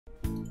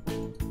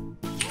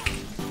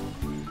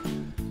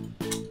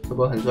这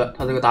波很帅，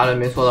他这个达人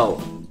没戳到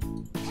我。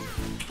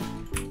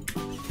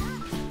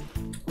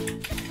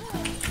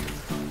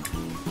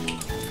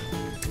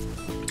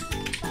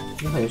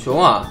你很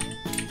凶啊！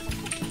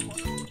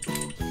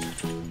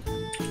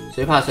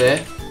谁怕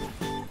谁？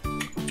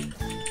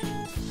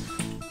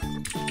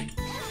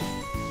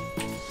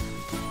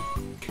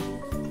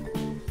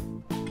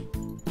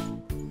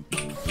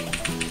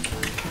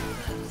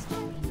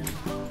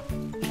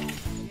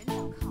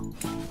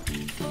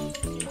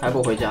还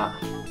不回家？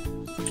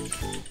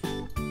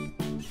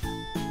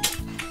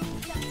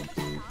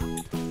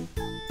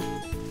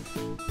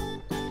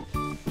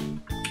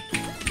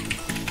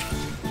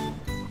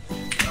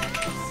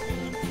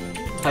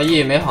他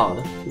E 没好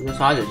的，直接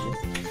杀就行。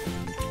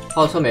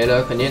炮车没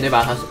了，肯定得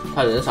把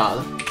他人杀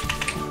了。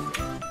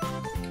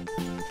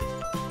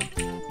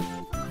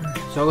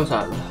交个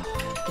闪吧。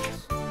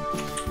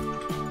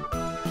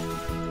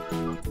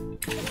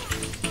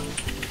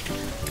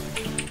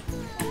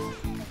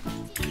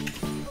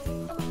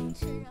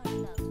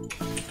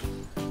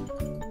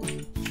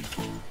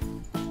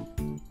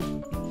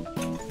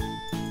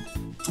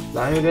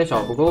蓝有点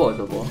小不够啊，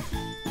这波。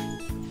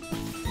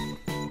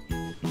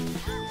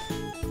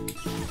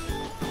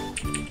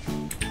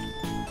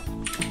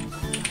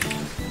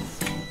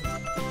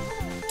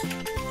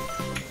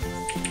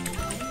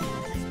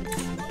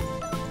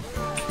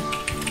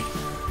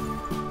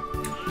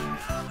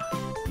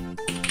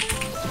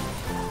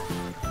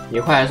你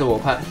快还是我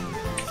快？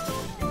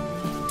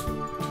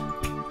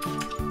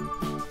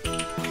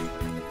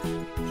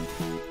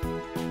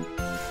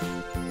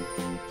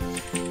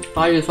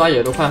发育刷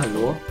野都快很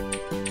多，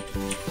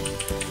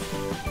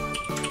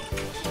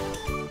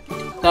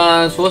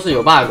但说是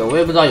有 bug， 我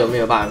也不知道有没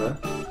有 bug。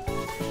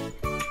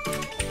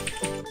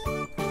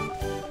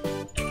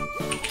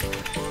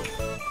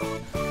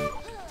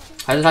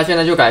还是他现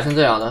在就改成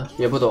这样的，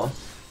也不懂。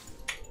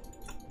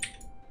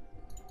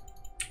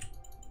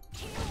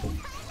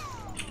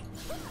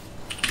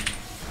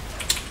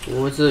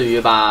不至于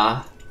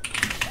吧？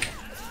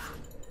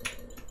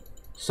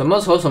什么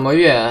仇什么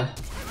怨？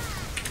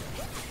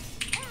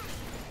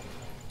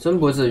真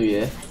不至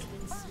于。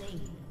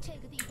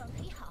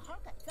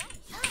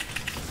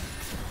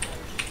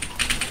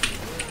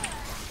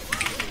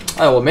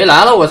哎，我没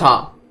蓝了，我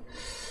操！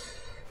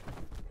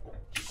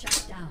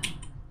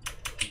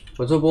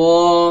我这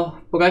波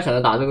不该想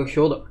着打这个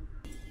Q 的。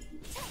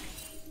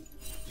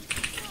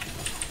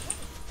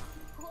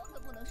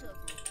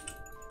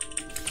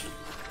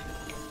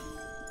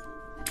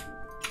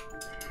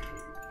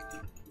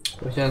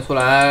我现在出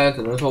来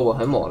只能说我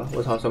很猛了，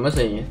我操，什么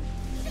声音？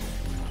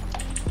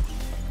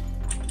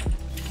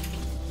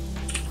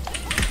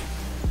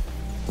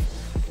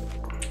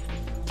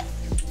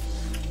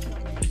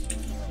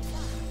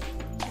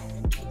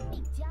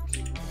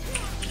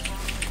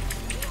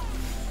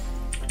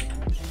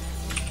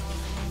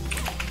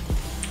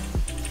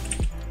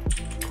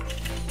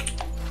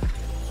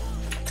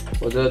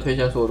我这个推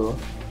线速度，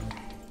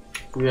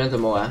无缘怎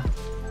么玩？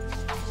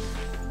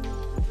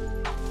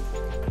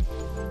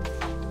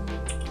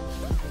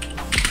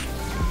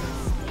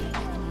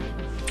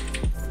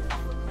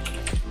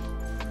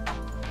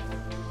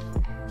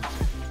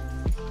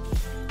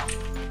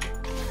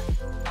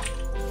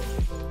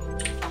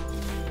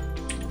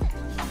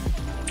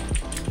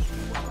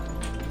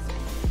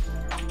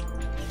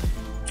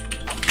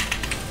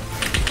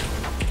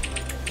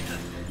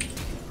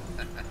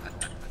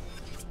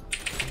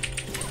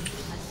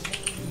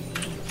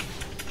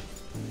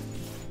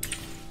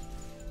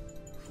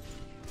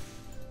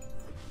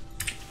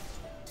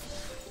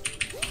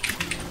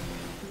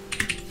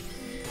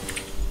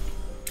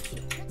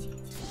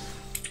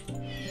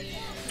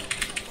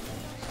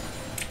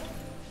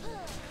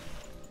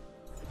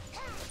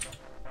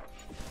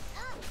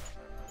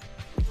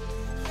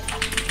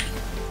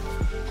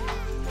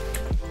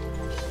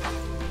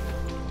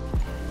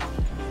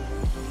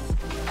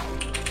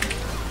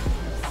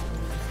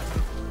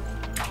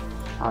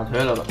打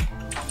推了吧？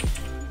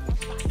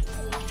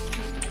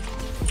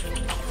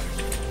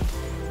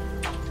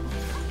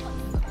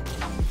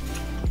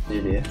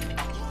别，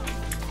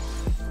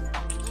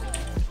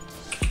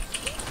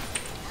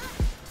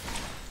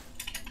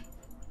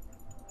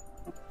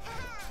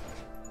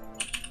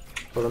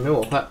走的没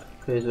我快，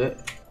可以追。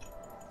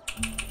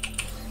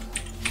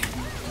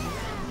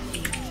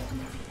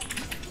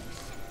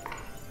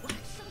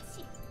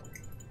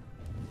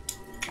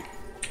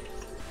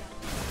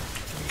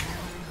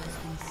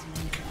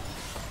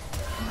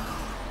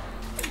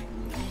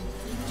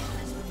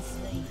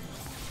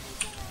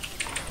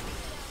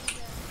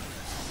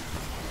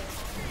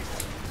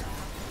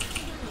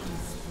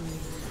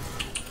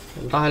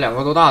大海两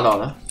个都大到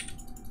了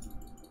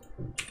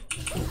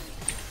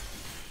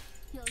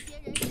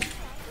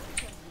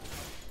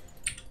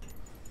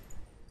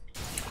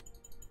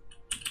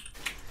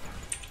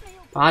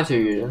，8级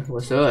鱼人，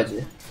我12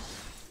级。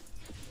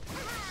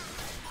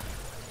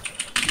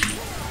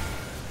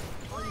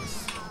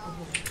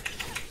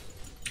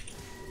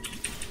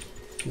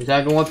你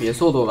在跟我比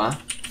速度吗？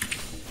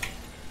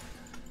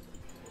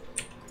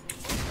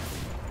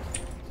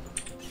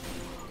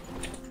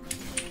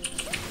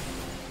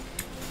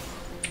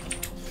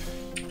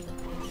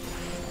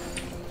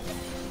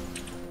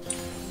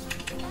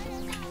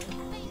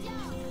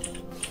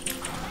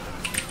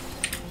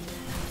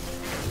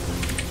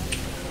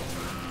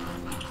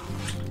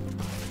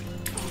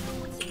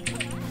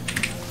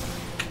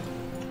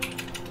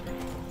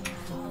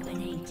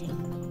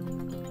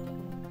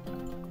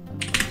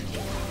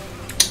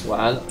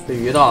完了，被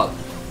鱼到了。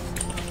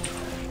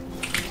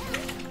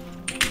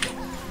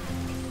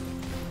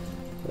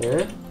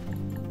哎，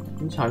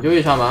你抢救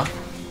一下吗？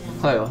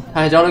哎呦，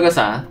他还交了个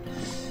闪，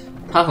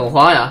他很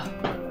慌呀。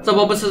这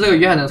波不吃这个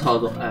鱼还能操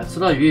作，哎，吃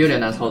到鱼有点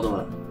难操作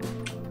了。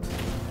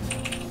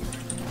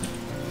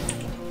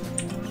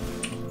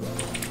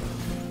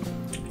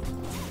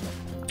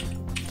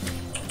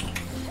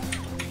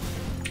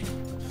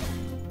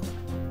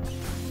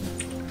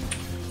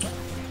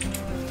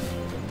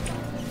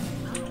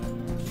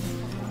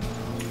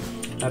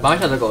来帮一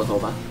下这狗头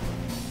吧。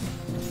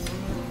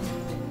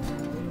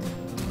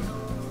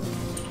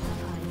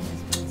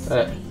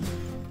哎，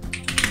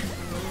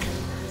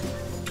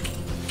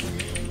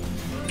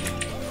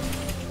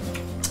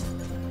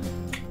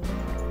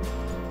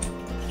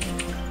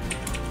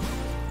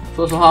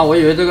说实话，我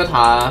以为这个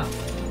塔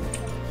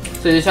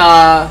这一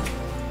下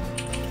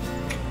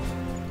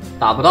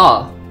打不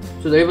到，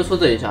就 A 不出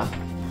这一下。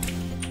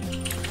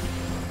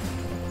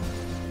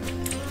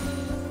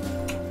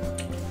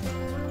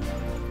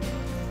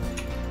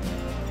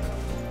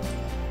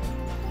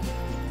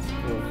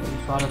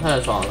刷的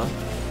太爽了。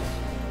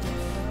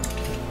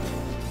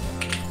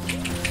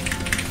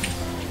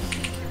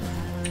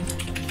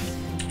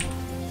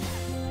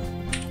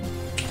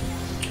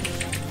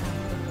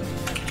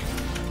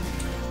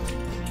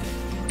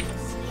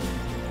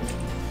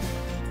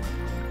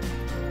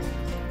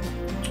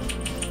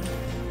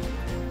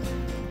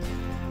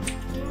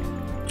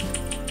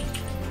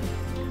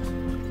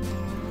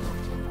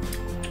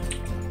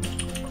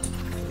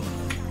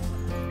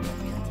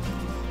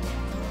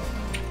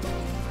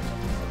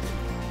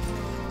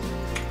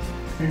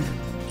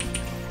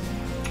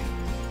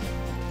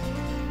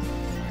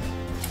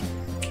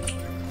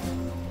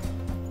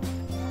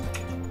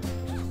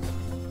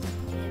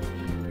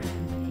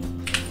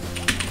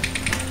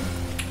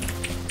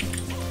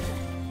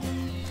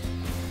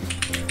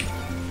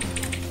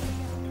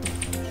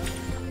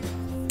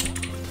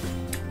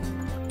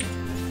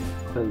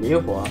很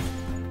灵活。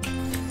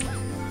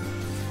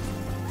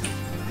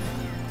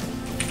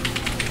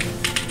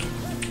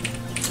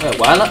哎，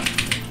完了！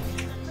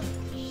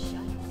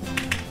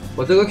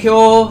我这个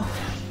Q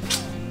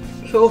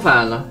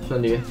反了，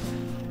兄弟。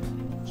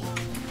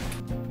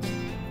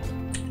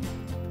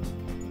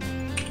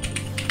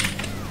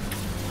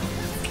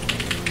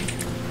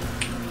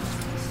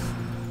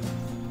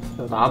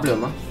有 W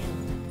吗？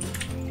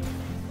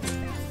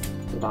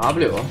有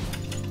W。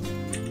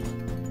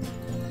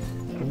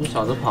你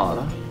小子跑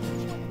了。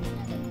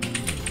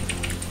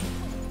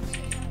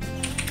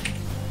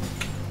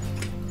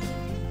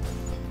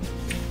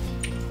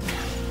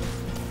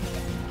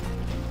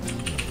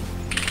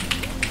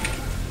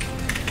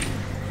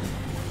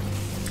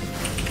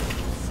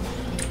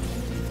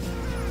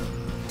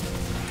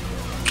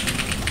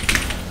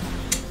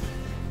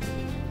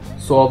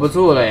锁不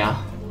住了呀！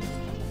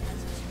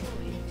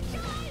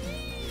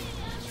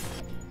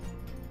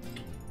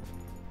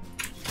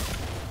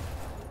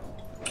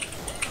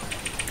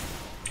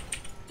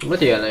怎么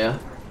点了呀？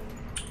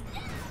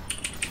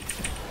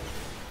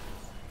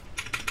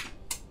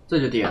这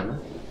就点了。